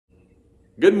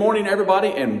Good morning, everybody,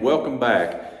 and welcome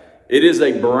back. It is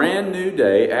a brand new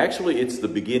day. Actually, it's the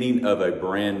beginning of a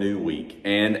brand new week.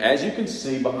 And as you can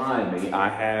see behind me, I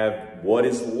have what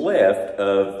is left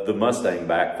of the Mustang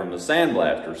back from the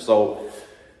sandblaster. So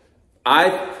I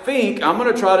think I'm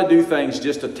going to try to do things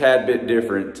just a tad bit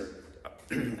different.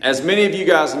 As many of you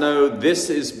guys know, this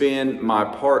has been my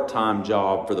part-time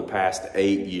job for the past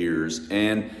 8 years.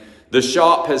 And the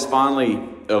shop has finally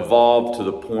evolved to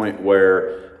the point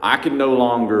where I can no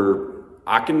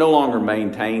longer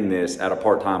maintain this at a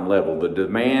part-time level. The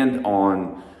demand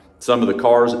on some of the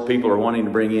cars that people are wanting to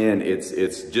bring in,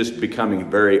 it's just becoming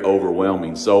very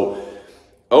overwhelming. So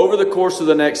over the course of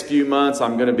the next few months,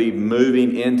 I'm going to be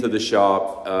moving into the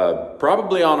shop,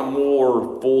 probably on a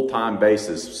more full-time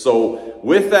basis. So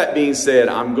with that being said,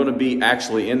 I'm going to be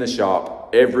actually in the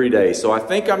shop every day. So I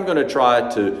think I'm going to try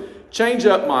to change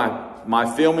up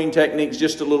my filming techniques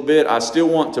just a little bit. I still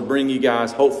want to bring you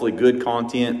guys hopefully good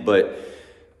content, but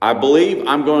I believe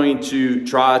I'm going to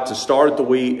try to start at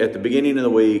the beginning of the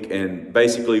week, and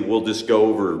basically we'll just go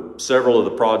over several of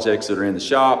the projects that are in the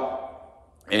shop,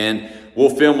 and we'll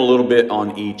film a little bit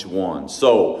on each one.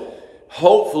 So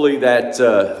hopefully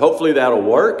that'll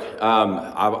work.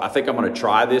 I think I'm going to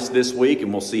try this week,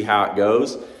 and we'll see how it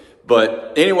goes.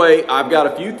 But anyway, I've got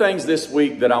a few things this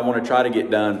week that I want to try to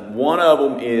get done. One of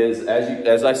them is,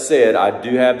 as I said, I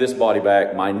do have this body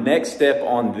back. My next step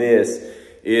on this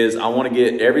is I want to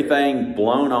get everything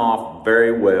blown off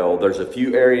very well. There's a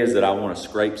few areas that I want to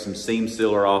scrape some seam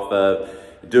sealer off of,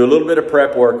 do a little bit of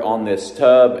prep work on this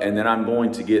tub, and then I'm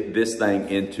going to get this thing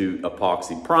into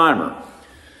epoxy primer.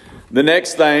 The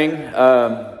next thing,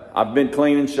 I've been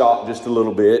cleaning shop just a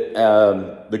little bit.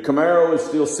 The Camaro is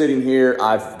still sitting here.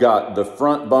 I've got the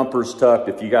front bumpers tucked.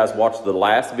 If you guys watched the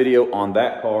last video on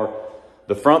that car,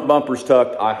 the front bumper's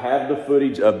tucked. I have the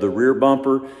footage of the rear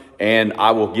bumper, and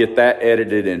I will get that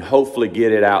edited and hopefully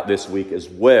get it out this week as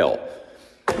well.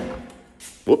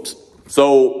 Whoops.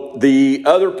 So the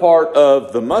other part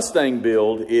of the Mustang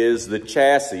build is the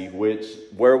chassis,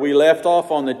 where we left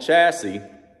off on the chassis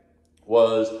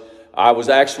was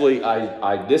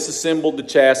I disassembled the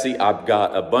chassis. I've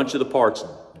got a bunch of the parts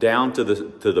down to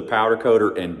the powder coater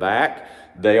and back.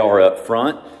 They are up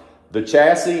front. The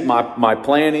chassis, my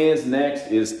plan is next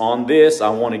is on this. I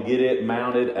want to get it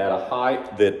mounted at a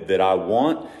height that I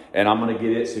want, and I'm going to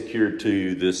get it secured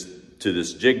to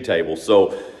this jig table.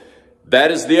 So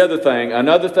that is the other thing.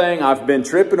 Another thing I've been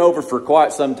tripping over for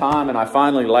quite some time, and I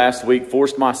finally last week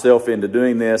forced myself into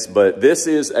doing this, but this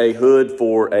is a hood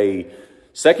for a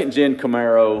second gen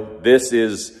Camaro. This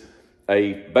is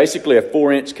basically a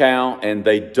 4-inch cowl, and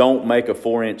they don't make a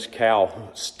 4-inch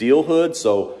cowl steel hood.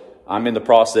 So I'm in the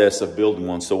process of building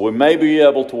one. So we may be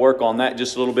able to work on that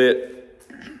just a little bit.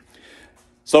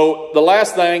 So the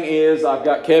last thing is I've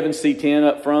got Kevin's C10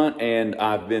 up front, and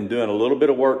I've been doing a little bit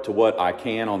of work to what I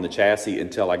can on the chassis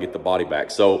until I get the body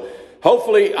back. So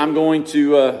hopefully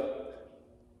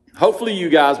hopefully you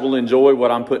guys will enjoy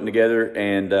what I'm putting together,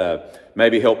 and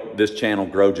maybe help this channel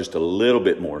grow just a little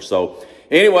bit more. So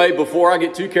anyway, before I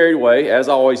get too carried away, as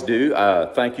I always do,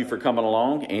 thank you for coming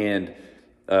along, and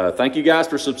thank you guys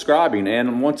for subscribing.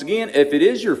 And once again, if it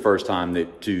is your first time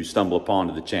to stumble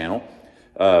upon the channel,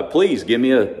 please give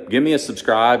me a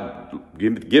subscribe,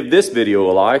 give this video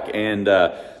a like. And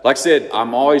like I said,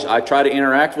 I try to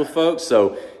interact with folks.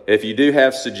 So if you do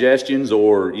have suggestions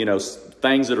or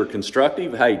things that are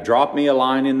constructive, hey, drop me a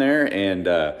line in there, and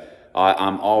I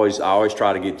always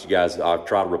try to get you guys. I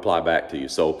try to reply back to you.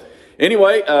 So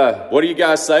anyway, what do you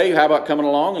guys say? How about coming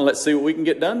along and let's see what we can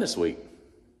get done this week?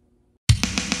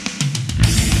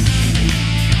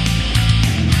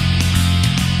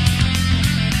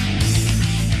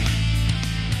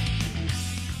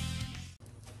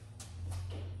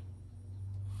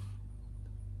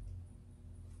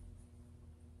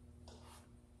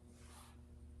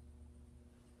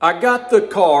 I got the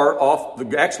car off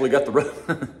actually got the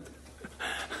road.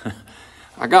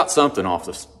 I got something off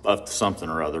of something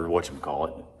or other,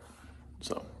 whatchamacallit.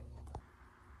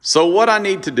 So what I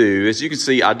need to do, as you can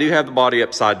see, I do have the body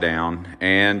upside down.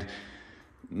 And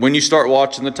when you start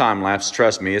watching the time lapse,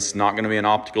 trust me, it's not going to be an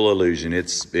optical illusion.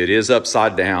 It is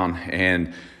upside down.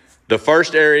 And the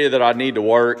first area that I need to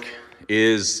work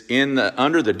is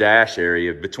under the dash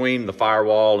area between the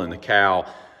firewall and the cowl.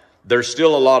 There's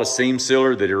still a lot of seam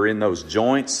sealer that are in those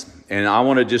joints, and I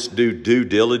want to just do due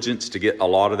diligence to get a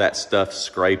lot of that stuff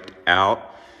scraped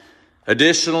out.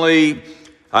 Additionally,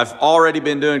 I've already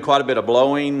been doing quite a bit of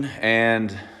blowing,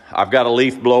 and I've got a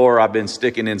leaf blower. I've been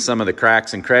sticking in some of the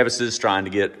cracks and crevices, trying to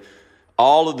get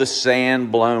all of the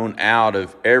sand blown out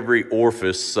of every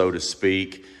orifice, so to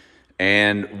speak.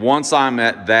 And once I'm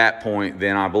at that point,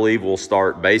 then I believe we'll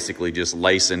start basically just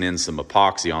lacing in some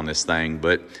epoxy on this thing.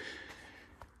 But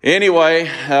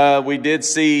anyway, we did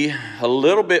see a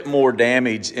little bit more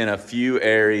damage in a few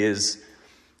areas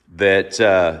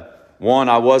that, one,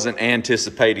 I wasn't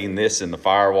anticipating this in the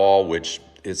firewall, which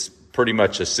is pretty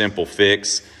much a simple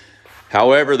fix.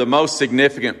 However, the most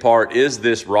significant part is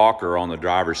this rocker on the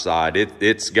driver's side.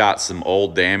 It's got some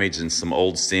old damage and some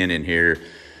old sin in here.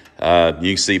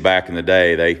 You can see back in the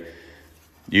day, they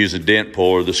used a dent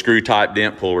puller, the screw type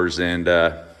dent pullers, and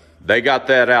they got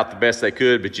that out the best they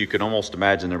could, but you could almost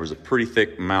imagine there was a pretty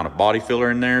thick amount of body filler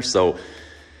in there. So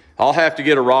I'll have to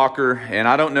get a rocker, and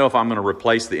I don't know if I'm going to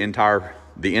replace the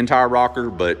entire rocker,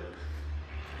 but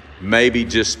maybe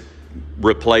just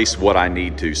replace what I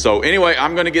need to. So anyway,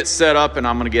 I'm going to get set up and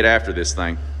I'm going to get after this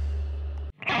thing.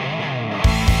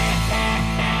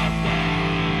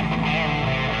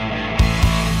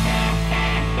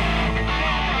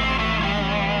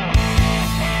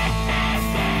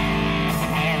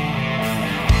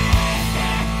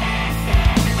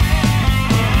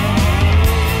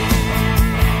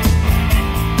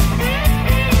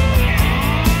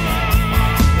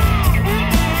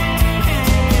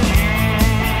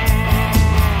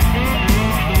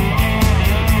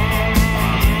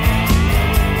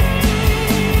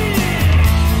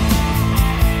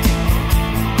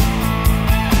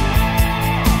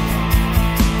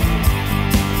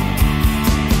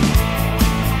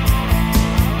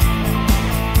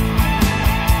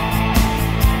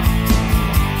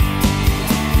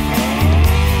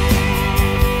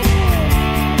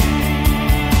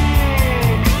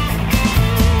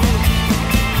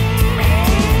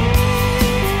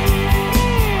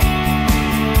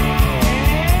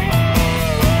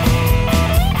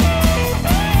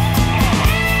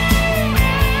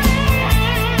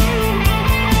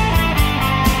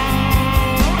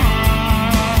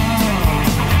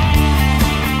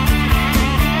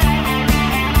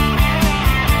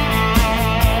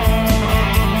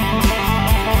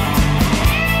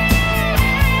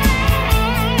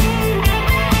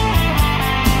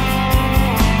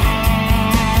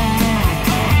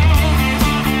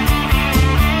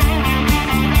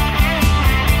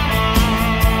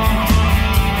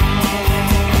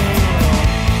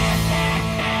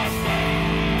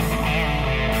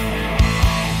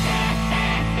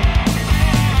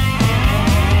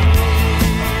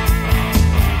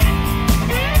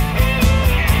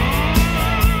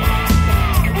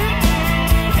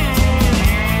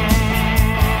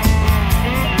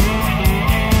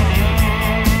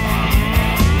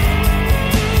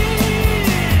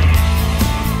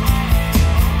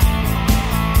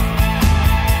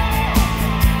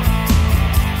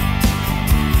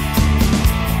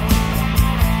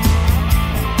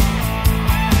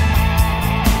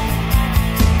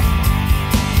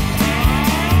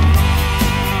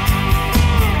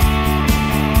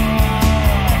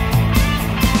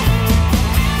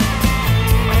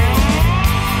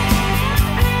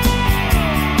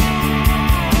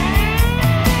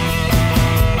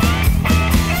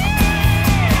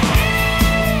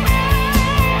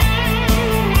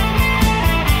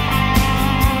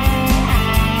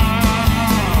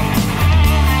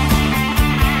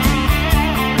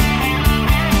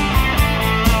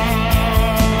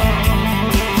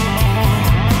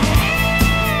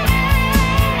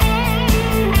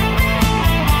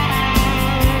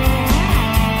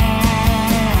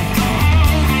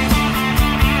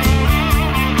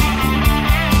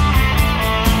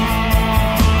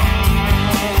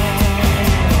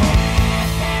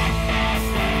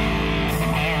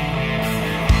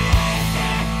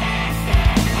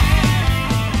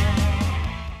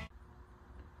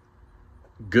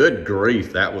 Good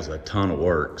grief, that was a ton of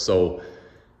work. So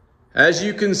as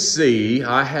you can see,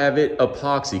 I have it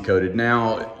epoxy coated.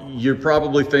 Now, you're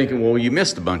probably thinking, well, you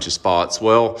missed a bunch of spots.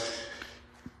 Well,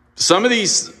 some of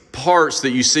these parts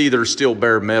that you see that are still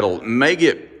bare metal may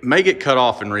get cut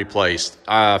off and replaced.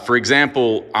 For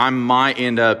example,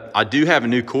 I do have a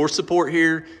new core support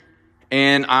here,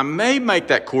 and I may make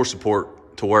that core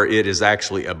support to where it is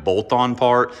actually a bolt-on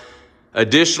part.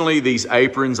 Additionally, these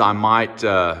aprons, I'm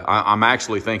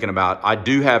actually thinking about, I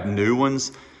do have new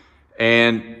ones,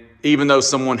 and even though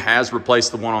someone has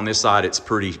replaced the one on this side,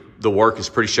 the work is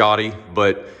pretty shoddy,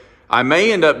 but I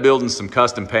may end up building some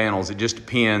custom panels. It just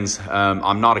depends.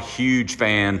 I'm not a huge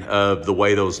fan of the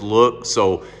way those look,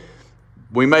 so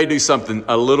we may do something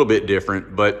a little bit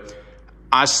different. But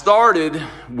I started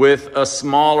with a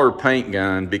smaller paint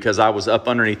gun because I was up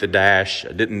underneath the dash.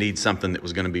 I didn't need something that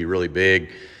was going to be really big.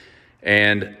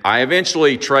 And I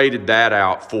eventually traded that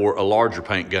out for a larger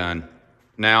paint gun.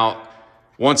 Now,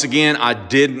 Once again, I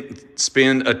didn't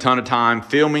spend a ton of time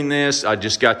filming this. I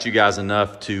just got you guys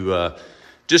enough to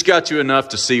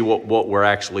see what we're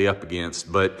actually up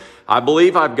against. But I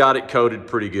believe I've got it coated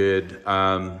pretty good.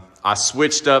 I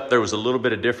switched up. There was a little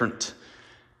bit of different.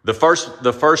 The first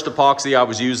epoxy I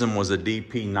was using was a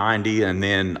DP90, and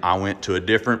then I went to a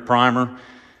different primer,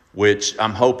 which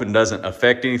I'm hoping doesn't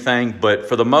affect anything. But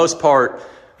for the most part,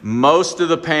 most of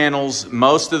the panels,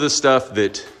 most of the stuff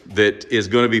that is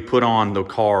going to be put on the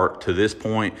car to this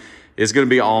point is going to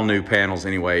be all new panels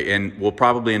anyway. And we'll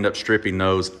probably end up stripping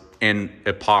those and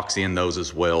epoxying those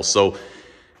as well. So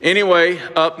anyway,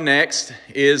 up next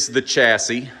is the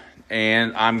chassis.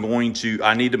 And I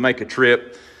need to make a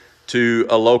trip to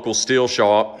a local steel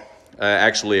shop,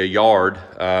 actually a yard,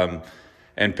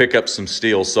 and pick up some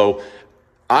steel. So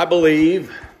I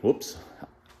believe,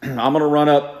 I'm gonna run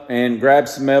up and grab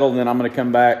some metal, and then I'm gonna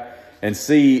come back and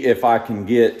see if I can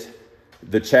get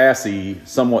the chassis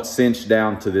somewhat cinched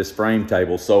down to this frame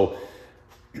table. So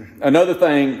another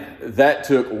thing, that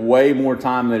took way more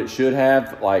time than it should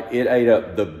have. Like, it ate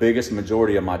up the biggest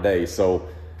majority of my day. So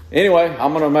anyway,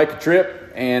 I'm gonna make a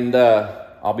trip, and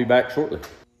I'll be back shortly.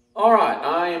 All right,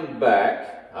 I am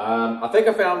back. I think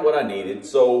I found what I needed.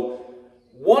 So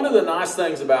one of the nice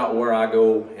things about where I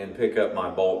go and pick up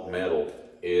my bulk metal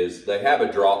is they have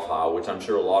a drop pile, which I'm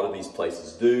sure a lot of these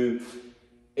places do.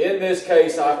 In this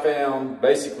case, I found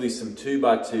basically some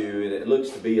 2x2, and it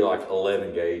looks to be like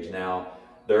 11 gauge. Now,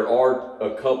 there are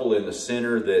a couple in the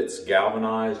center that's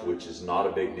galvanized, which is not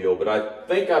a big deal, but I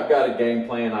think I've got a game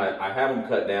plan. I have them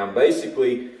cut down.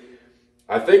 Basically,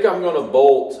 I think I'm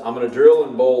gonna drill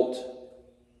and bolt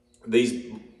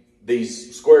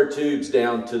these square tubes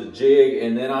down to the jig,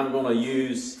 and then I think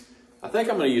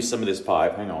I'm gonna use some of this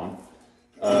pipe. Hang on.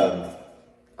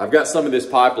 I've got some of this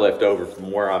pipe left over from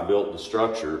where I built the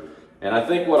structure, and I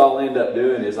think what I'll end up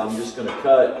doing is I'm just gonna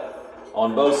cut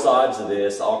on both sides of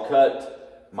this. I'll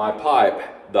cut my pipe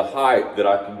the height that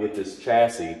I can get this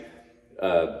chassis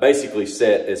basically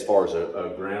set as far as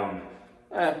a ground,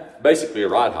 basically a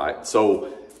ride height. So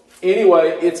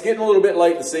anyway, it's getting a little bit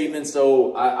late this evening,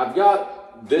 so I've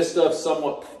got this stuff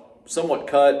somewhat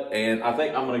cut, and I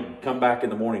think I'm gonna come back in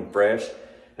the morning fresh,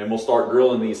 and we'll start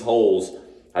drilling these holes.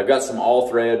 I've got some all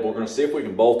thread. We're gonna see if we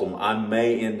can bolt them. I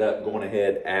may end up going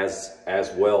ahead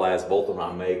as well as bolt them.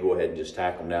 I may go ahead and just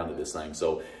tack them down to this thing.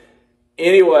 So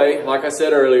anyway, like I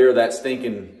said earlier, that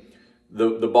stinking,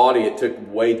 the body, it took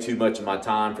way too much of my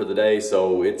time for the day,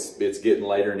 so it's getting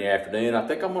later in the afternoon. I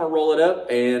think I'm gonna roll it up,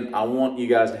 and I want you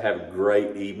guys to have a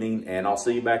great evening, and I'll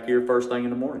see you back here first thing in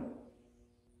the morning.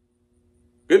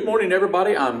 Good morning,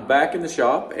 everybody. I'm back in the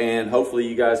shop, and hopefully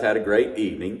you guys had a great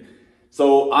evening.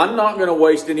 So I'm not gonna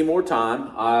waste any more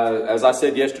time. As I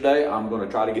said yesterday, I'm gonna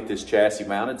try to get this chassis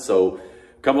mounted. So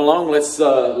come along, let's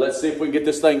see if we can get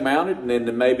this thing mounted, and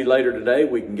then maybe later today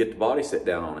we can get the body set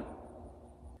down on it.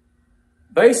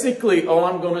 Basically, all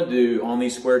I'm gonna do on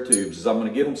these square tubes is I'm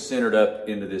gonna get them centered up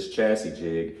into this chassis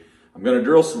jig. I'm gonna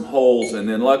drill some holes, and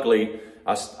then luckily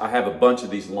I have a bunch of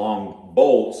these long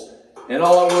bolts. And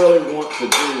all I really want to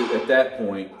do at that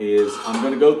point is I'm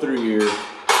gonna go through here.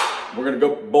 We're gonna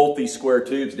go bolt these square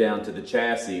tubes down to the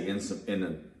chassis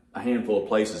in a handful of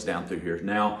places down through here.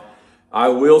 Now, I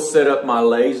will set up my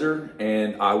laser,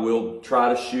 and I will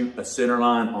try to shoot a center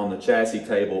line on the chassis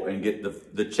table and get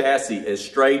the chassis as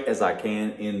straight as I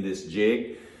can in this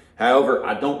jig. However,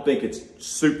 I don't think it's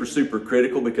super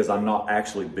critical because I'm not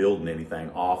actually building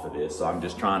anything off of this. So I'm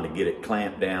just trying to get it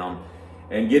clamped down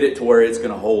and get it to where it's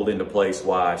gonna hold into place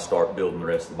while I start building the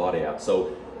rest of the body out.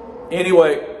 So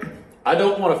anyway, I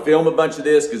don't wanna film a bunch of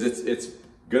this because it's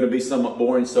gonna be somewhat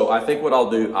boring. So I think what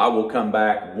I'll do, I will come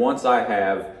back once I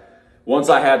have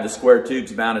the square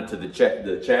tubes mounted to the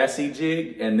chassis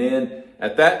jig, and then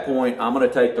at that point, I'm gonna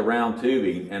take the round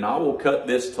tubing and I will cut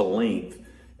this to length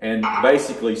and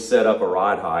basically set up a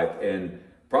ride height and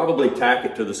probably tack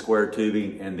it to the square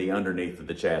tubing and the underneath of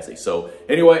the chassis. So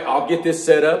anyway, I'll get this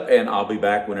set up, and I'll be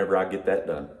back whenever I get that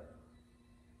done.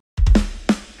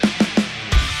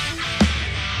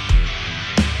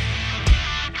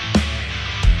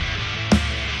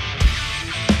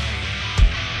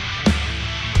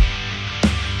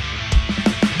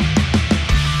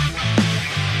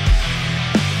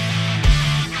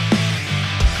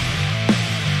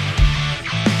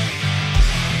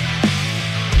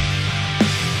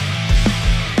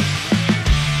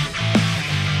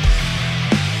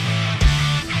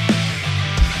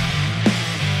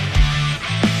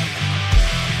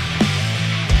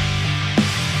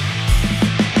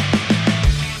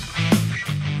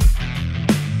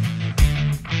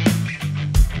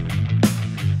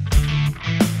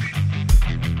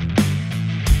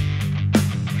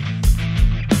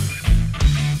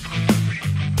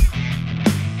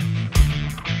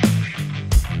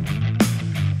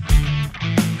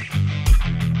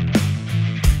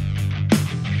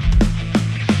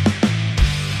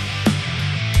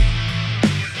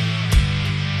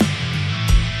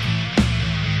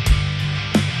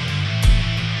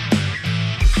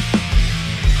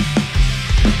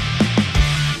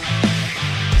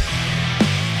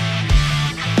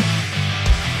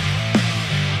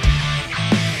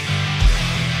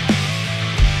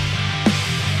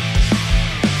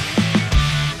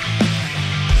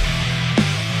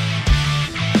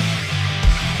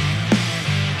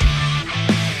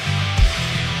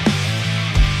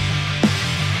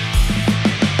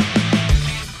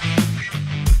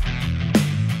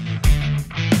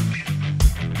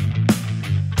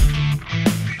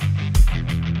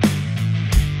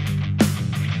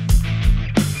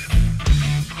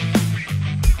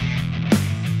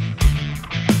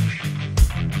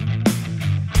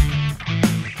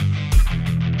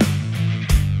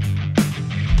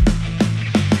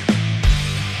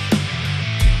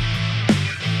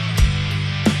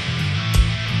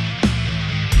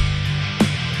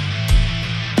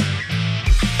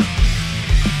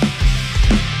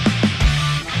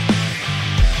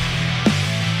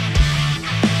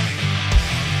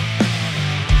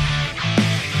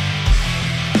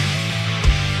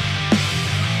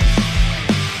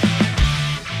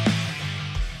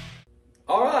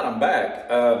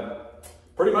 back.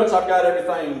 Pretty much I've got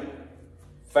everything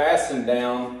fastened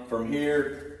down from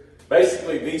here.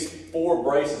 Basically these 4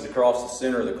 braces across the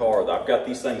center of the car. I've got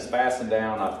these things fastened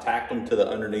down. I've tacked them to the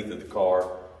underneath of the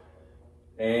car.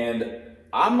 And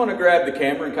I'm gonna grab the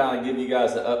camera and kind of give you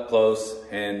guys the up close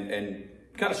and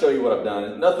kind of show you what I've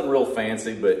done. Nothing real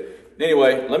fancy, but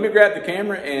anyway, let me grab the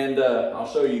camera and I'll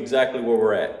show you exactly where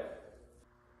we're at.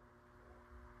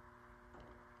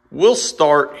 We'll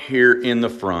start here in the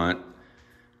front.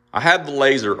 I have the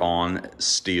laser on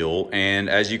still, and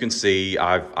as you can see,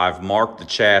 I've marked the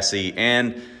chassis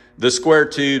and the square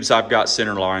tubes. I've got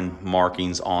center line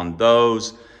markings on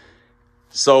those.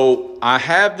 So I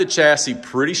have the chassis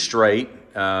pretty straight.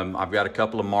 I've got a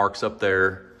couple of marks up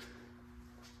there.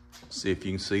 See if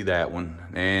you can see that one.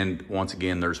 And once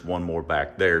again, there's one more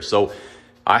back there. So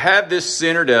I have this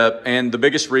centered up, and the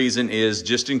biggest reason is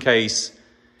just in case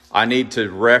I need to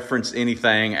reference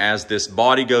anything as this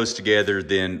body goes together,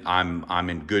 then I'm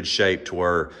in good shape to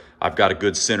where I've got a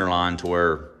good center line to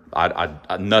where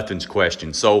nothing's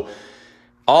questioned. So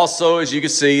also, as you can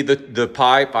see, the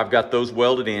pipe, I've got those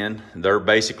welded in. They're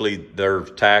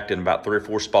tacked in about 3 or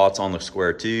 4 spots on the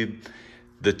square tube.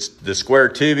 The square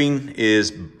tubing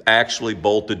is actually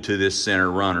bolted to this center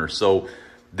runner. So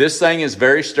this thing is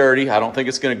very sturdy. I don't think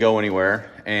it's going to go anywhere.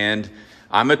 And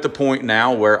I'm at the point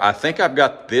now where I think I've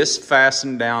got this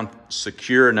fastened down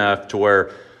secure enough to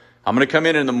where I'm going to come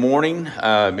in the morning.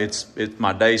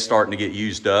 My day's starting to get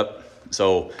used up.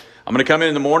 So I'm going to come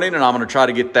in the morning and I'm going to try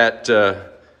to get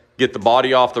the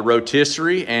body off the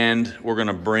rotisserie, and we're going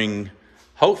to bring,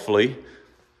 hopefully,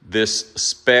 this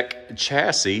spec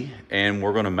chassis, and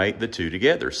we're going to mate the two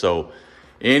together. So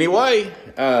anyway,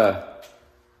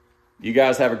 you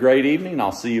guys have a great evening.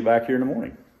 I'll see you back here in the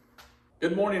morning.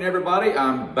 Good morning, everybody.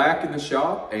 I'm back in the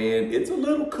shop, and it's a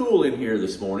little cool in here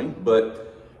this morning,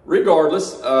 but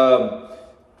regardless, I'm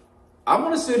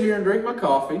going to sit here and drink my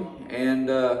coffee and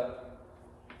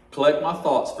collect my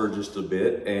thoughts for just a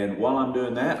bit. And while I'm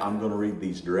doing that, I'm going to read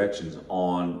these directions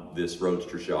on this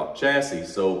Roadster Shop chassis.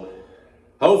 So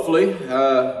hopefully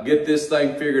get this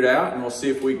thing figured out, and we'll see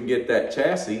if we can get that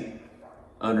chassis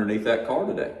underneath that car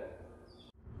today.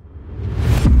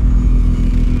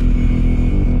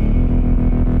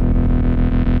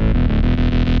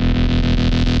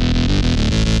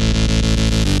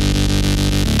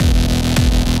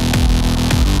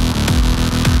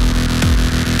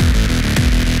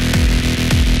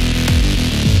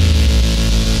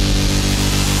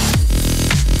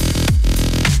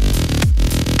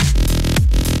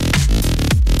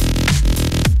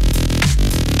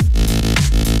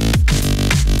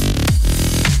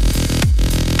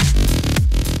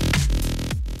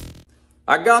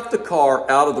 I got the car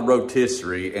out of the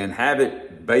rotisserie and have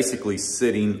it basically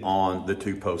sitting on the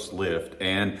 2-post lift.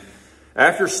 And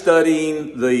after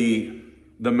studying the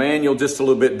manual just a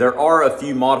little bit, there are a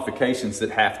few modifications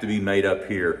that have to be made up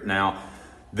here. Now,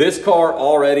 this car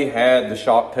already had the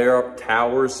shock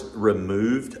towers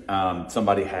removed.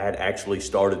 Somebody had actually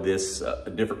started this a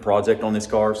different project on this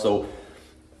car. So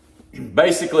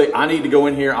basically, I need to go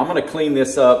in here. I'm going to clean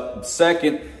this up.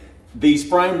 Second, these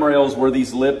frame rails where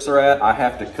these lips are at, I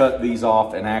have to cut these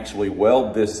off and actually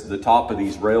weld the top of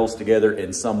these rails together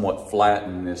and somewhat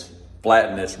flatten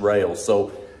this rail.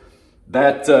 So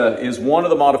that is one of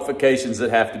the modifications that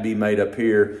have to be made up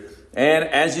here. And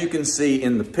as you can see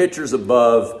in the pictures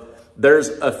above, there's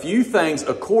a few things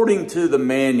according to the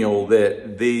manual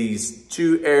that these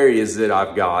 2 areas that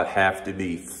I've got have to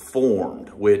be formed,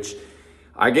 which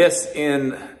I guess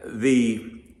in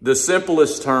the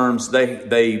simplest terms,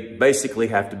 they basically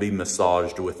have to be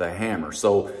massaged with a hammer.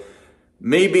 So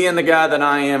me being the guy that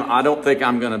I am, I don't think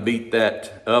I'm going to beat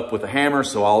that up with a hammer.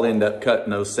 So I'll end up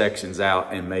cutting those sections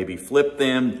out and maybe flip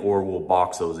them, or we'll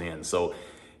box those in. So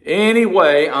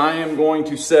anyway, I am going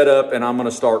to set up and I'm going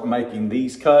to start making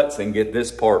these cuts and get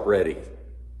this part ready.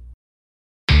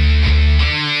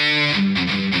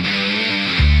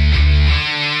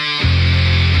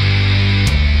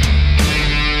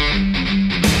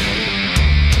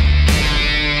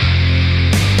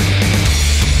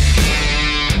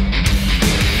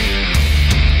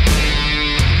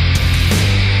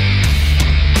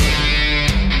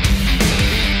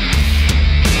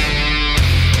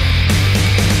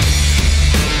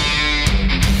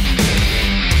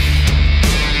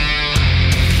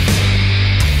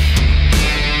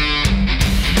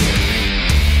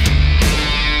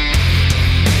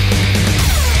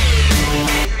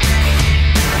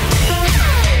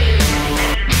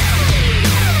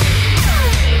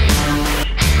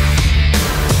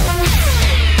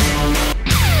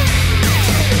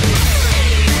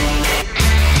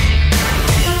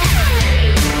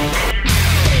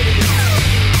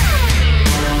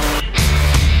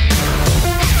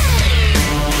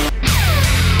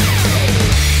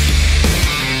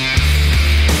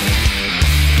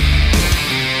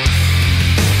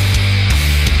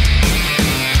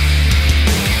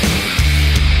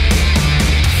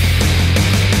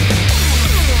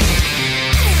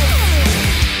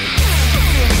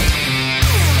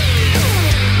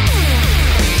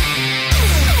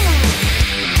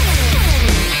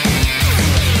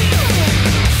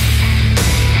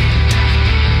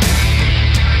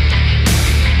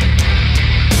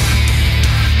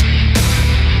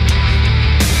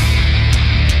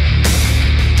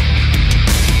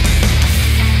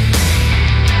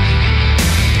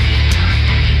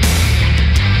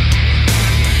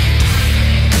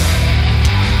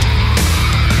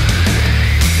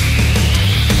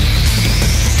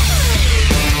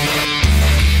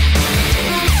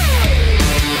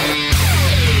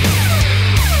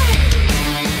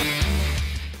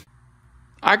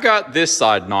 I got this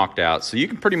side knocked out, so you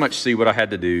can pretty much see what I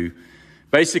had to do.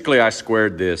 Basically, I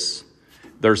squared this.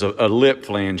 There's a lip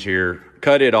flange here,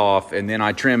 cut it off, and then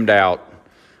I trimmed out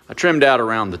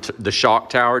around the shock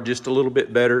tower just a little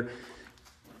bit better.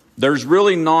 There's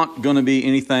really not going to be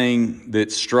anything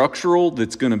that's structural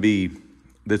that's going to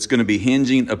be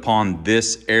hinging upon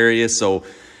this area. So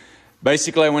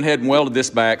basically, I went ahead and welded this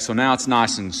back, so now it's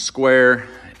nice and square.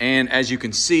 And as you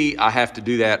can see, I have to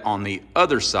do that on the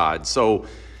other side. So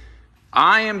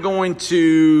I'm going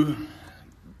to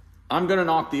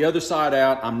knock the other side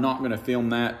out. I'm not going to film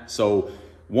that. So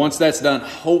once that's done,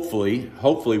 hopefully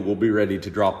we'll be ready to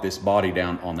drop this body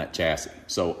down on that chassis.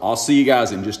 So I'll see you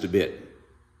guys in just a bit.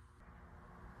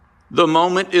 The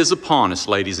moment is upon us,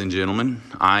 ladies and gentlemen.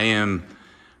 I am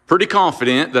pretty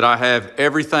confident that I have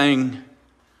everything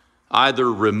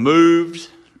either removed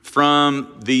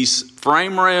from these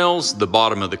frame rails, the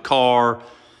bottom of the car.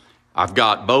 I've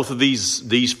got both of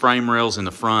these frame rails in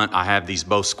the front. I have these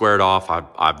both squared off.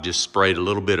 I've just sprayed a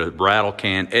little bit of rattle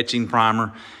can etching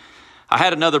primer. I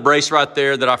had another brace right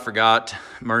there that I forgot,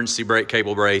 emergency brake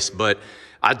cable brace, but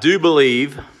I do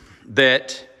believe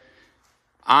that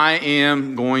I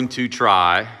am going to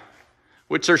try,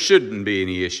 which there shouldn't be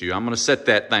any issue. I'm going to set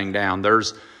that thing down.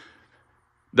 There's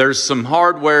some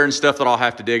hardware and stuff that I'll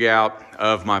have to dig out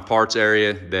of my parts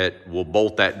area that will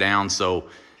bolt that down. So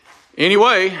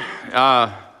anyway,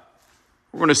 we're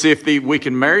going to see if we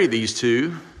can marry these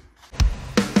two.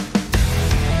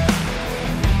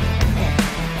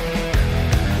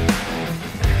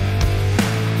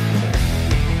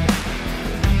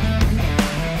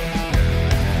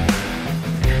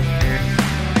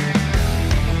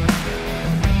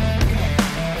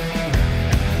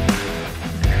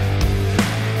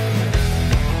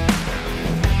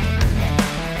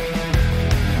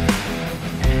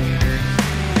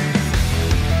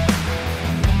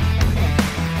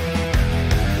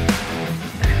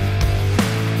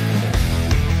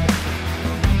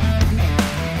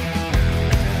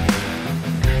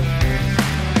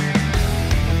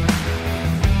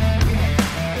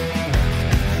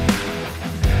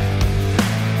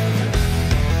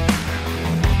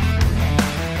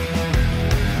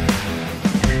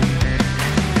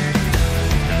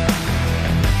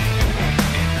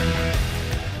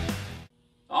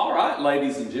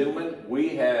 Ladies and gentlemen,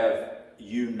 we have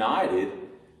united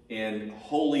in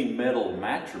holy metal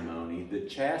matrimony, the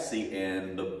chassis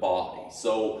and the body.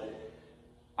 So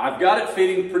I've got it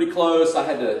fitting pretty close. I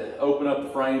had to open up the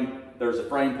frame. There's a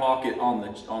frame pocket on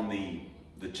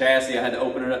the chassis. I had to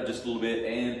open it up just a little bit,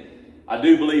 and I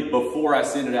do believe before I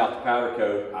send it out to powder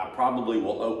coat, I probably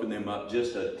will open them up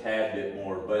just a tad bit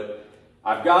more. But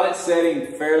I've got it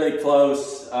setting fairly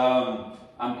close.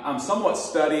 I'm somewhat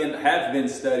have been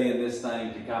studying this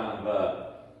thing to kind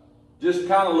of, just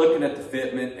kind of looking at the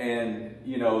fitment, and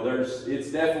you know,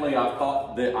 it's definitely, I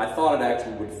thought it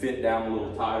actually would fit down a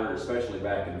little tighter, especially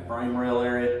back in the frame rail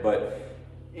area. But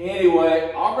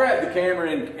anyway, I'll grab the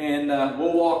camera and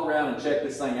we'll walk around and check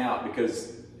this thing out,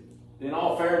 because in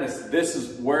all fairness, this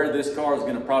is where this car is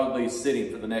going to probably be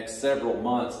sitting for the next several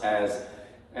months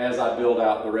as I build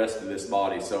out the rest of this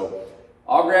body. So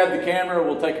I'll grab the camera,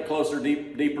 we'll take a closer,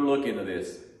 deeper look into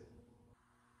this.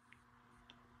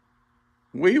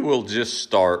 We will just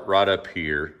start right up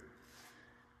here.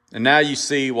 And now you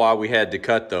see why we had to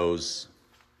cut those.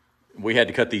 We had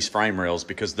to cut these frame rails,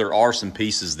 because there are some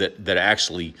pieces that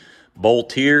actually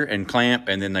bolt here and clamp,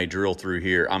 and then they drill through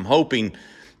here. I'm hoping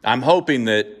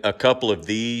that a couple of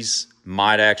these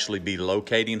might actually be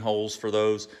locating holes for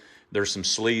those. There's some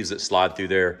sleeves that slide through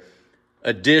there.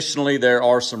 Additionally, there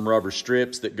are some rubber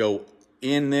strips that go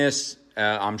in this.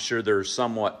 I'm sure they're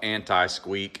somewhat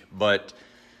anti-squeak, but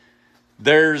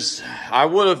this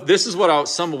is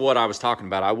some of what I was talking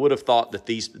about. I would have thought that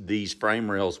these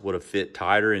frame rails would have fit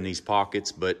tighter in these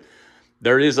pockets, but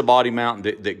there is a body mount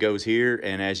that goes here,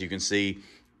 and as you can see,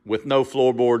 with no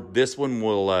floorboard, this one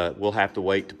we'll have to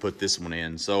wait to put this one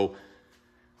in. So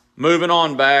moving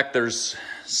on back, there's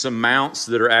some mounts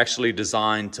that are actually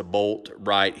designed to bolt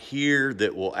right here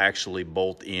that will actually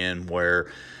bolt in where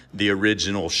the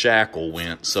original shackle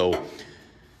went. So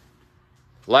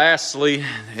lastly,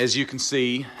 as you can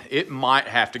see, it might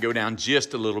have to go down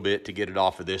just a little bit to get it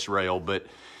off of this rail, but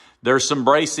there's some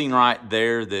bracing right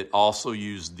there that also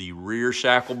use the rear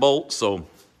shackle bolt. So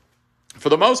for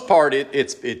the most part,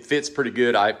 it fits pretty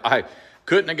good. I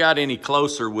couldn't have got any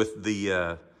closer with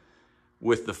the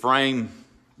frame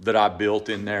that I built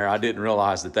in there. I didn't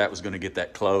realize that was going to get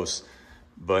that close,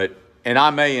 and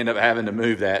I may end up having to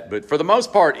move that, but for the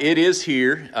most part, it is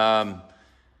here.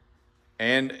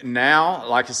 And now,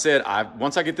 like I said,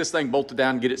 once I get this thing bolted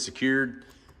down and get it secured,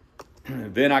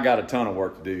 then I got a ton of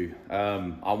work to do.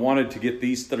 I wanted to get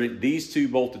these two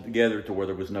bolted together to where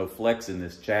there was no flex in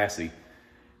this chassis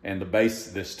and the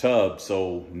base, this tub.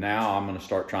 So now I'm gonna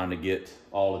start trying to get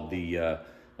all of the,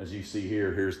 as you see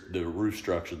here, here's the roof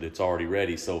structure that's already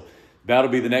ready. So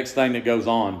that'll be the next thing that goes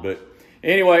on. But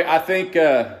anyway, I think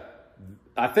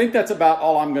that's about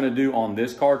all I'm gonna do on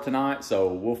this car tonight.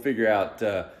 So we'll figure out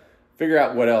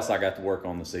what else I got to work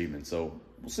on this evening. So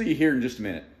we'll see you here in just a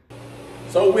minute.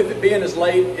 So with it being as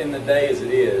late in the day as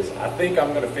it is, I think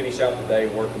I'm going to finish out the day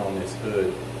working on this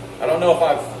hood. I don't know if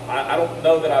I don't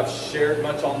know that I've shared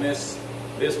much on this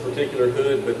particular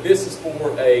hood, but this is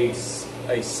for a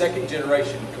second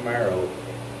generation Camaro.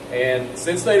 And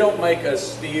since they don't make a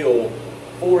steel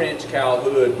 4-inch cowl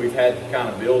hood, we've had to kind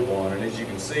of build one. And as you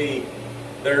can see,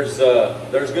 there's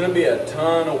going to be a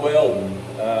ton of welding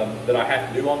that I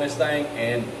have to do on this thing.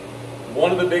 And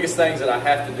one of the biggest things that I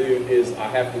have to do is I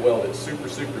have to weld it super,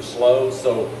 super slow.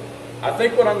 So I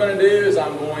think what I'm going to do is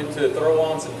I'm going to throw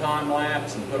on some time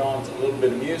lapse and put on a little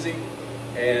bit of music.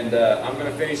 And I'm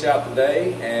going to finish out the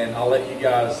day, and I'll let you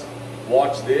guys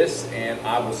watch this, and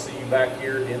I will see you back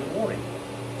here in the morning.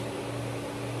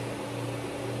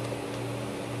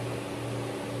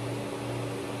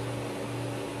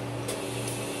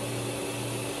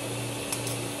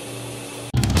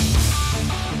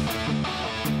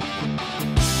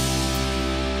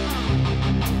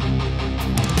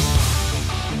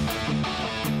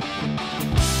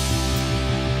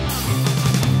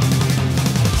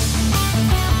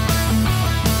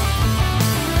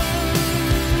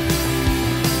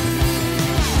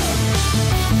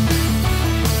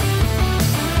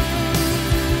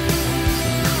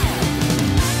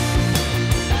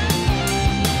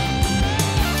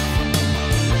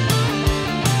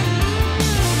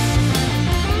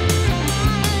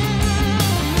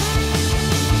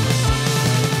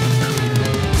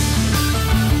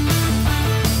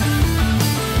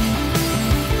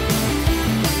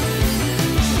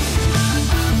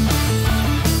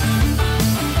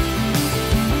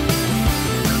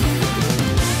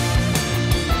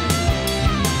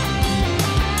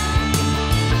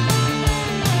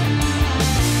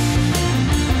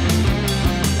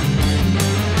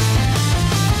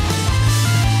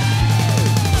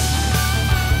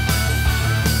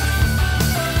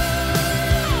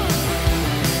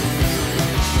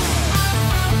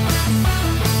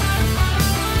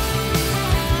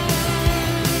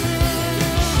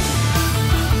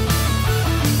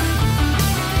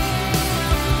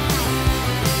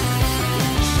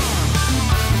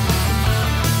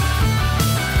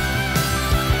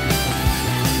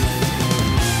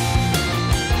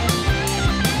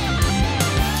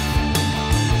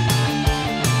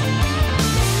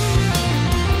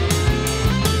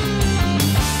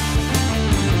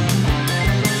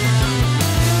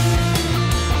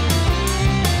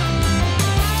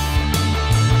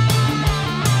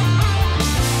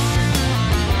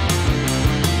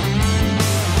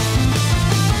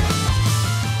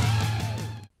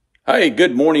 Hey,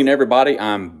 good morning, everybody.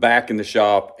 I'm back in the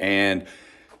shop and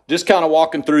just kind of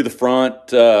walking through the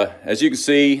front. As you can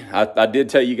see, I did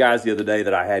tell you guys the other day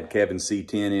that I had Kevin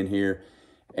C10 in here,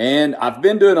 and I've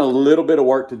been doing a little bit of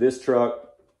work to this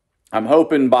truck. I'm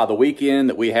hoping by the weekend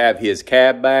that we have his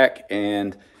cab back,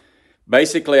 and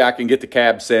basically I can get the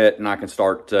cab set and I can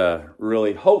start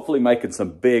really hopefully making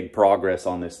some big progress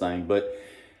on this thing. But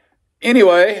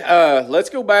anyway,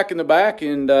 let's go back in the back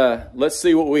and let's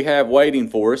see what we have waiting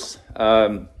for us.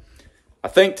 I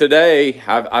think today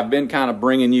I've been kind of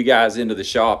bringing you guys into the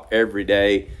shop every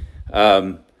day.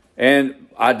 And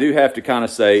I do have to kind of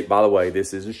say, by the way,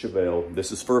 this is a Chevelle.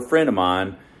 This is for a friend of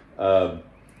mine.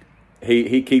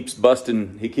 He keeps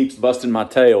busting my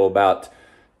tail about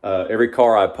every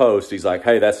car I post. He's like,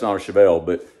 hey, that's not a Chevelle,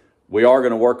 but we are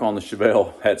going to work on the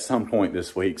Chevelle at some point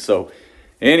this week. So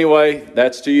anyway,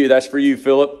 that's to you. That's for you,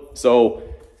 Philip. So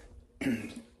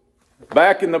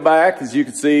back in the back, as you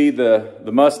can see,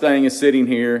 the Mustang is sitting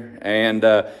here. And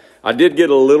I did get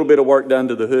a little bit of work done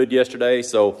to the hood yesterday.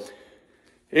 So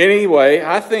anyway,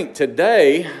 I think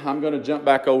today I'm going to jump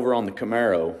back over on the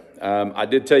Camaro. I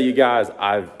did tell you guys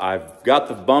I've got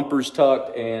the bumpers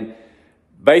tucked, and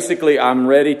basically I'm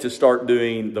ready to start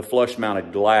doing the flush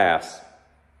mounted glass.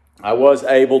 I was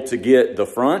able to get the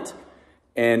front,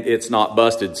 and it's not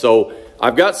busted. So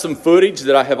I've got some footage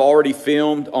that I have already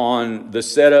filmed on the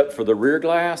setup for the rear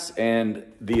glass and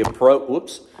the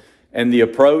approach,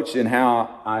 and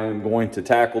how I am going to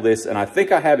tackle this. And I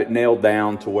think I have it nailed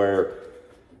down to where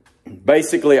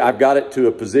basically I've got it to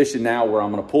a position now where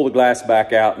I'm going to pull the glass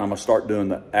back out and I'm going to start doing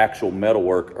the actual metal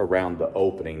work around the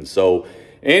opening. So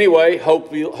anyway,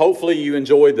 hopefully you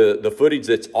enjoy the footage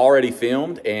that's already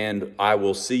filmed, and I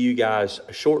will see you guys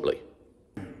shortly.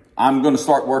 I'm going to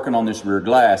start working on this rear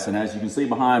glass, and as you can see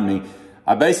behind me,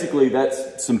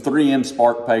 that's some 3M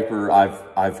Spark paper.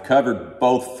 I've covered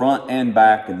both front and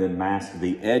back and then masked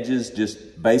the edges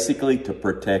just basically to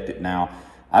protect it. Now,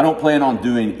 I don't plan on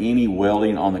doing any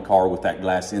welding on the car with that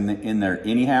glass in there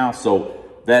anyhow, so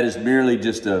that is merely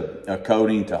just a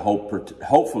coating to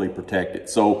hopefully protect it.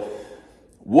 So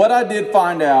what I did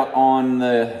find out on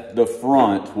the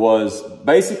front was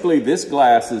basically this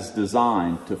glass is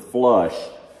designed to flush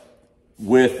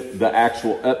with the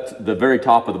actual up the very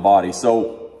top of the body.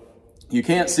 So you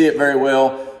can't see it very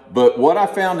well, but what I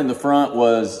found in the front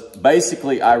was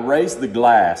basically I raised the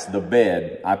glass, the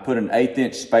bed. I put an 1/8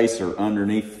 inch spacer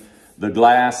underneath the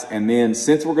glass, and then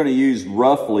since we're going to use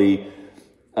roughly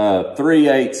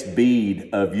 3/8 bead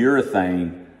of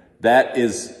urethane, that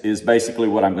is basically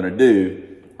what I'm going to do.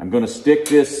 I'm going to stick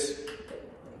this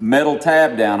metal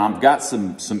tab down. I've got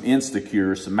some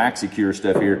Instacure, some MaxiCure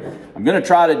stuff here. I'm going to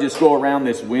try to just go around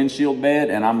this windshield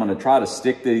bed, and I'm going to try to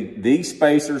stick these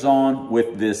spacers on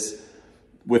with these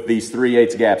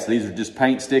 3/8 gaps. These are just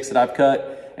paint sticks that I've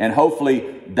cut, and hopefully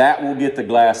that will get the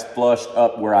glass flushed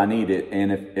up where I need it.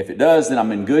 And if it does, then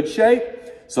I'm in good shape.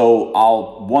 So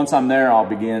once I'm there, I'll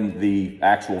begin the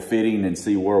actual fitting and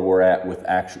see where we're at with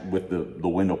the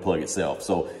window plug itself.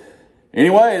 So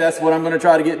anyway, that's what I'm going to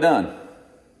try to get done.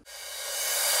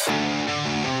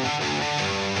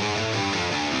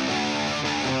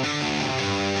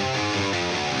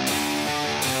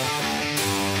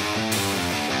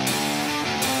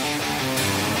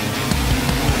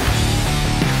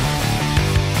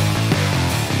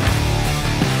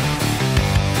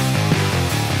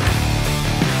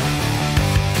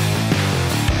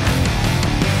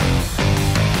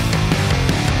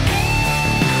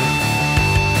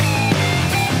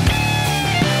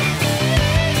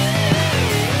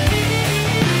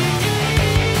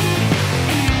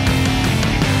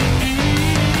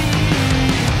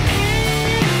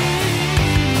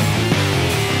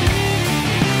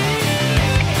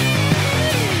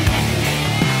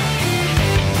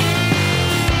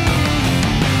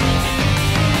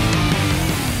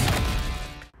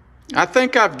 I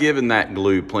think I've given that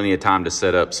glue plenty of time to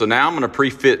set up. So now I'm going to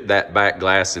pre-fit that back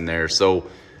glass in there. So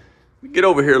get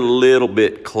over here a little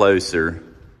bit closer,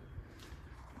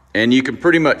 and you can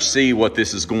pretty much see what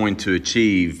this is going to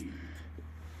achieve.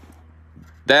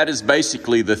 That is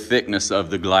basically the thickness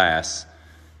of the glass.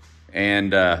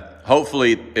 And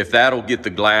hopefully if that'll get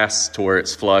the glass to where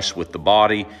it's flush with the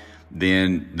body,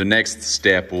 then the next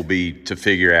step will be to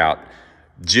figure out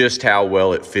just how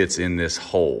well it fits in this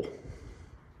hole.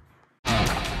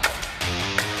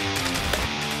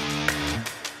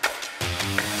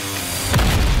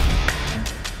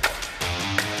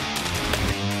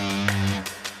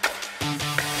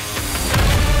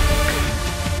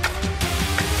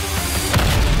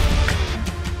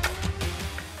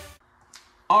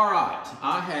 All right,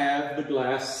 I have the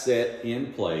glass set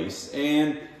in place,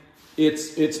 and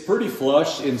it's pretty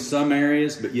flush in some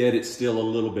areas, but yet it's still a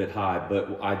little bit high.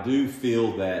 But I do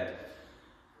feel that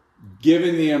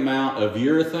given the amount of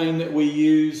urethane that we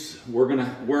use,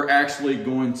 we're actually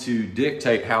going to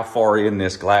dictate how far in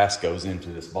this glass goes into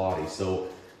this body. So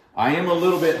I am a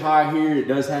little bit high here. It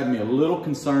does have me a little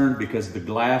concerned because the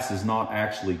glass is not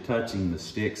actually touching the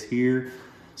sticks here.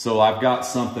 So I've got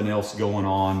something else going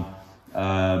on.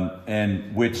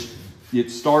 And which it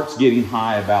starts getting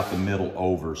high about the middle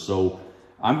over. So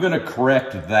I'm going to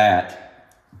correct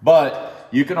that. But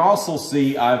you can also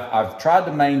see I've tried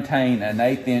to maintain an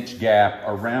 1/8 inch gap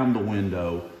around the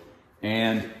window.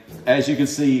 And as you can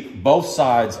see, both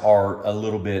sides are a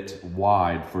little bit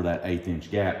wide for that 1/8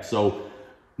 inch gap. So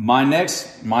my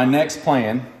next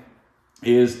plan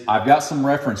is I've got some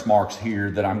reference marks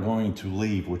here that I'm going to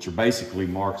leave, which are basically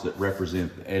marks that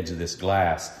represent the edge of this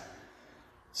glass.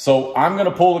 So I'm going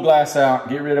to pull the glass out,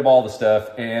 get rid of all the stuff,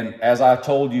 and as I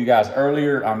told you guys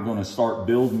earlier, I'm going to start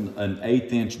building an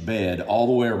 1/8 inch bed all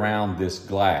the way around this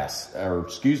glass, or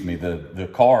excuse me, the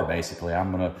car basically.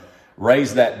 I'm going to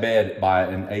raise that bed by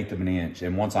 1/8 of an inch,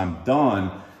 and once I'm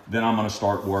done, then I'm going to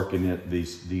start working at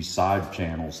these side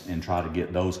channels and try to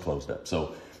get those closed up.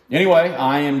 So anyway,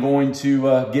 I am going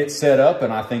to get set up,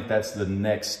 and I think that's the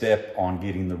next step on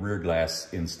getting the rear glass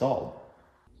installed.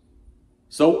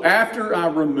 So after I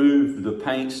removed the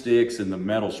paint sticks and the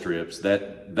metal strips,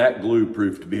 that glue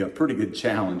proved to be a pretty good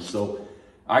challenge. So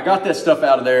I got that stuff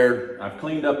out of there. I've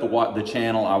cleaned up the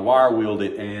channel, I wire wheeled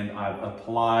it, and I've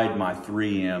applied my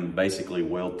 3M basically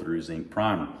weld through zinc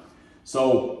primer.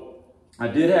 So I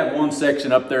did have one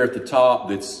section up there at the top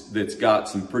that's got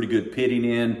some pretty good pitting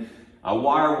in. I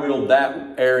wire wheeled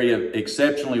that area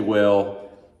exceptionally well.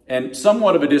 And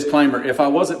somewhat of a disclaimer, if I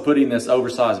wasn't putting this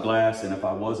oversized glass and if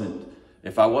I wasn't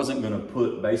going to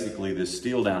put basically this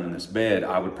steel down in this bed,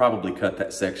 I would probably cut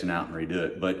that section out and redo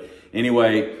it. But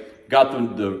anyway, got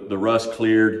the rust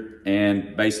cleared,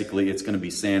 and basically it's going to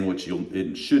be sandwiched.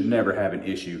 It should never have an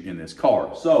issue in this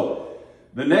car. So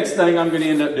the next thing I'm going to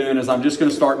end up doing is I'm just going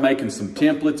to start making some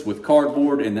templates with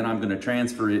cardboard, and then I'm going to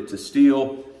transfer it to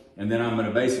steel, and then I'm going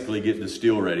to basically get the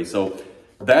steel ready. So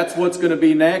that's what's going to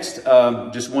be next.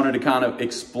 Just wanted to kind of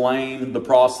explain the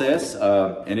process,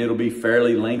 and it'll be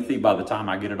fairly lengthy by the time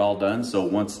I get it all done. So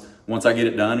once I get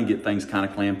it done and get things kind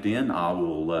of clamped in, I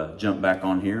will jump back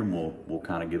on here and we'll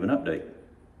kind of give an update.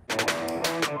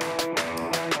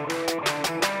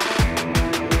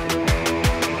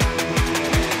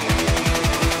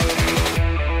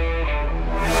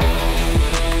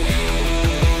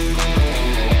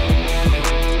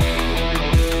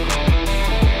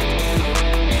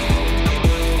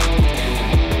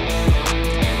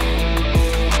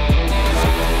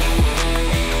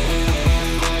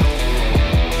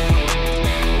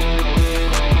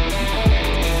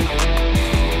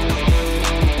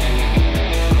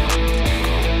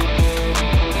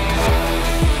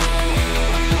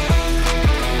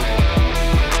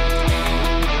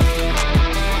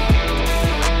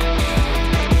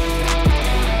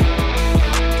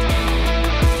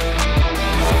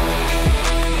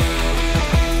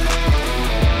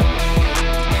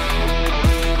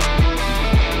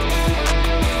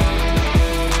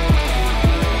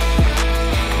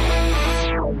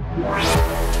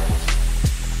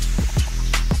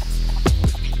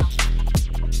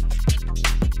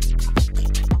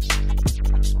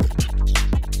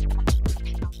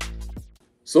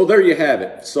 So there you have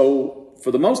it. So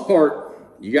for the most part,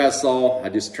 you guys saw, I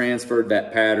just transferred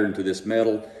that pattern to this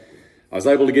metal. I was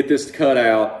able to get this cut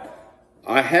out.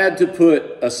 I had to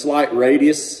put a slight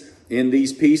radius in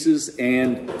these pieces,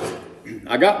 and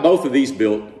I got both of these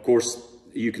built. Of course,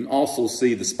 you can also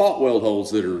see the spot weld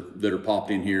holes that are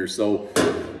popped in here. So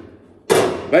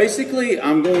basically,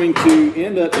 I'm going to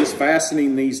end up just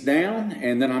fastening these down,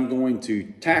 and then I'm going to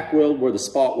tack weld where the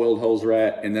spot weld holes are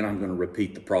at, and then I'm going to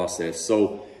repeat the process.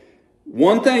 So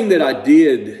one thing that I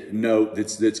did note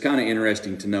that's kind of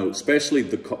interesting to note, especially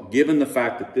given the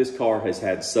fact that this car has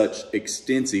had such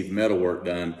extensive metalwork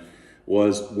done,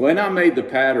 was when I made the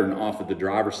pattern off of the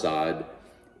driver's side,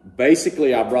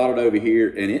 basically I brought it over here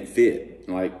and it fit.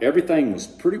 Like everything was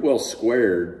pretty well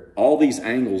squared. All these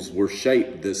angles were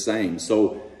shaped the same.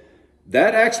 So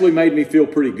that actually made me feel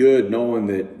pretty good knowing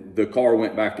that the car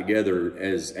went back together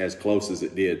as close as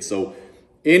it did. So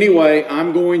anyway,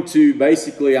 I'm going to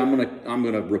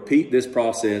repeat this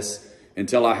process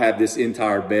until I have this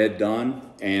entire bed done.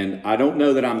 And I don't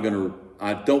know that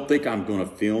I don't think I'm gonna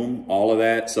film all of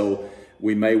that. So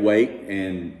we may wait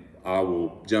and I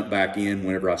will jump back in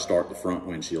whenever I start the front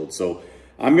windshield. So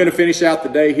I'm gonna finish out the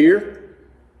day here.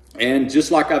 And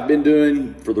just like I've been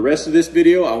doing for the rest of this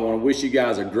video, I wanna wish you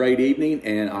guys a great evening,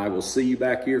 and I will see you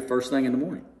back here first thing in the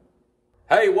morning.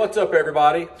 Hey, what's up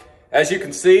everybody? As you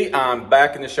can see, I'm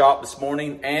back in the shop this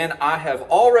morning, and I have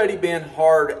already been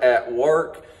hard at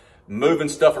work moving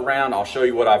stuff around. I'll show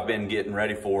you what I've been getting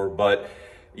ready for. But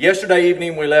yesterday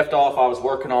evening we left off, I was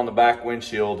working on the back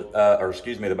windshield,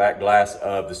 the back glass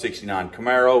of the 69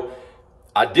 Camaro.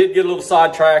 I did get a little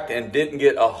sidetracked and didn't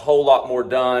get a whole lot more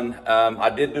done. I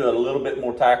did do a little bit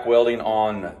more tack welding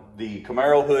on the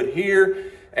Camaro hood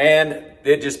here, and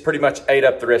it just pretty much ate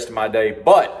up the rest of my day.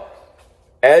 But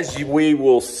as we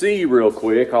will see real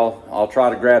quick, I'll try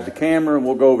to grab the camera and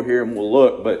we'll go over here and we'll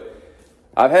look. But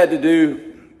I've had to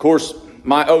do, of course,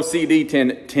 my OCD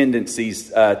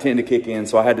tendencies tend to kick in,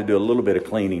 so I had to do a little bit of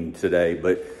cleaning today.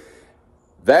 But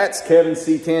that's Kevin's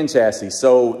C10 chassis.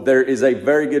 So there is a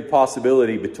very good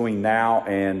possibility between now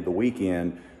and the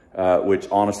weekend, which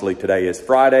honestly today is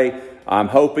Friday. I'm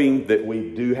hoping that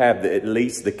we do have at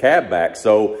least the cab back.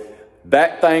 So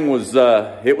that thing was,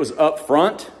 it was up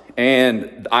front.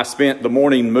 And I spent the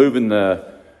morning moving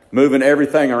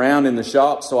everything around in the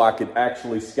shop so I could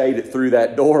actually skate it through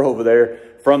that door over there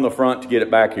from the front to get it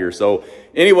back here. So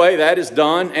anyway, that is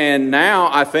done. And now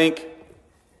I think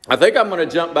I'm going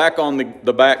to jump back on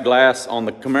the back glass on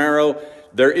the Camaro.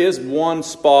 There is one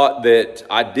spot that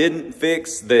I didn't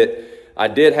fix that I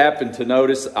did happen to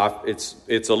notice.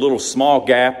 It's a little small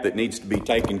gap that needs to be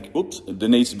taken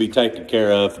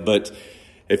care of. But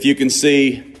if you can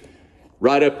see,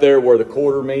 right up there where the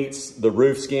quarter meets the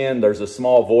roof skin, there's a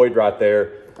small void right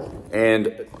there.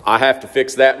 And I have to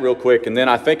fix that real quick. And then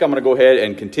I think I'm gonna go ahead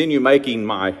and continue making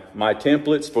my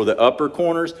templates for the upper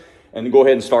corners and go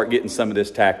ahead and start getting some of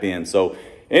this tacked in. So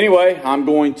anyway, I'm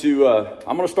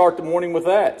gonna start the morning with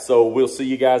that. So we'll see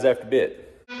you guys after a bit.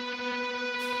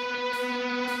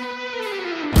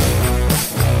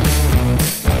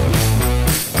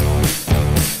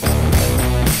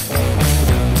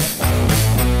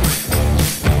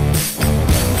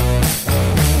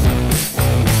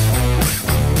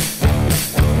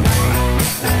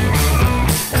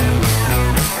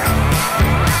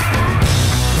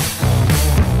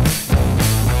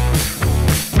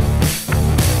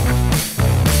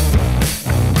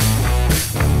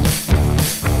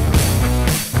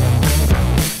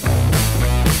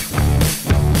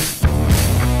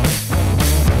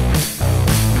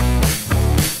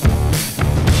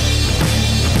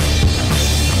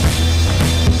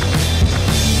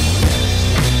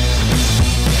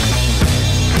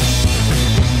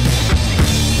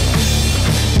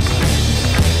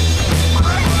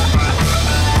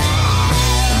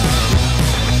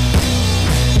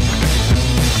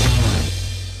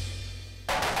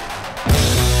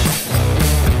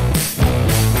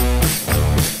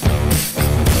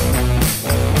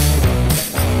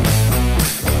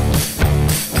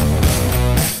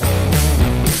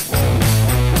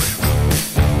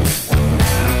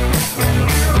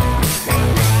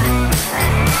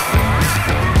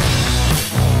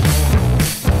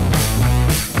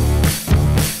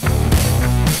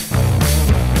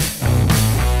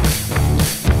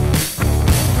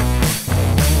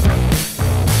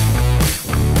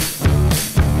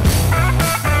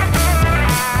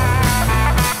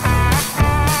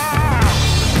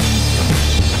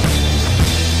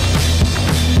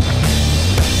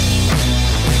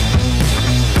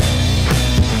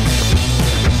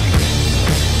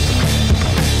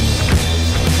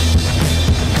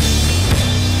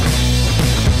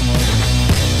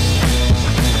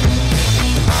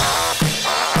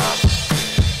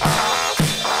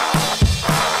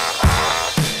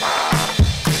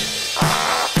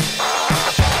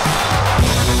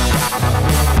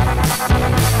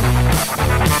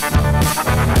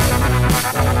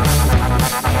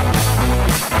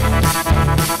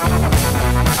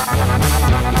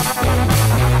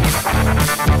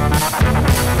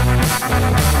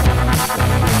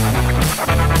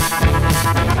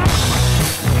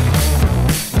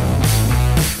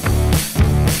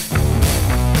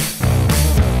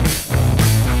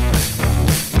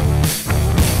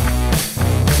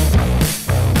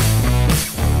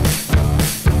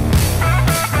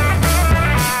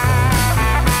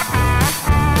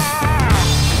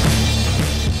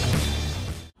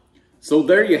 So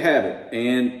there you have it.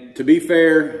 And to be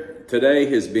fair, today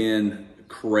has been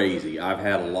crazy. I've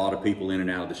had a lot of people in and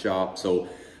out of the shop, so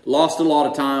lost a lot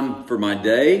of time for my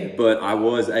day, but I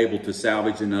was able to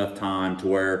salvage enough time to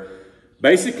where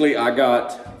basically I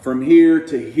got from here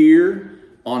to here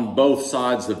on both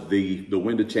sides of the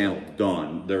window channel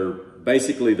done.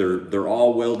 They're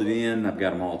all welded in. I've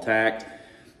got them all tacked.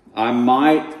 I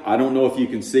don't know if you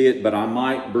can see it, but I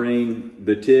might bring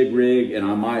the TIG rig and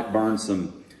I might burn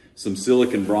some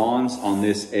silicon bronze on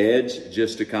this edge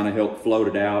just to kind of help float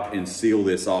it out and seal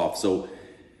this off. So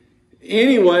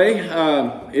anyway,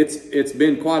 it's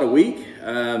been quite a week.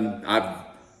 I've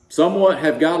somewhat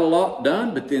have got a lot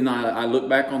done, but then I look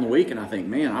back on the week and I think,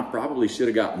 man, I probably should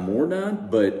have got more done.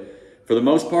 But for the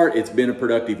most part, it's been a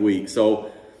productive week.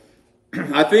 So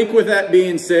I think with that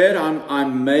being said, I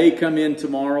may come in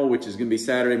tomorrow, which is going to be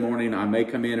Saturday morning. I may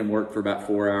come in and work for about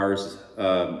 4 hours.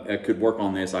 I could work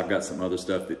on this. I've got some other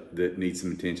stuff that needs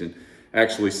some attention. I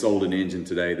actually sold an engine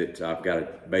today that I've got to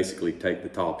basically take the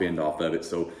top end off of it.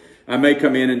 So I may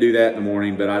come in and do that in the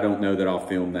morning, but I don't know that I'll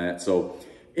film that. So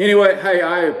anyway, hey,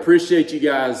 I appreciate you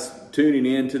guys tuning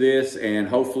in to this, and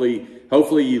hopefully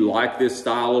you like this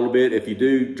style a little bit. If you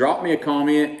do, drop me a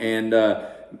comment, and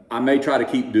I may try to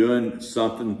keep doing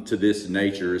something to this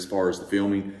nature as far as the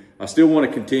filming. I still want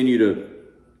to continue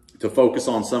to focus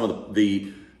on some of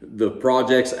the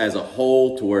projects as a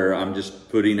whole, to where I'm just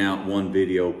putting out one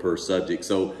video per subject.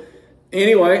 So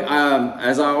anyway,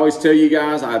 as I always tell you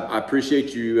guys, I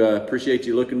appreciate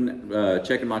you looking,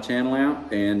 checking my channel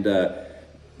out. And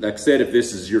like I said, if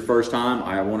this is your first time,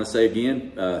 I want to say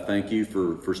again, thank you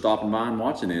for stopping by and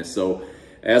watching this. So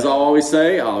as I always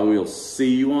say, I will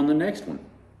see you on the next one.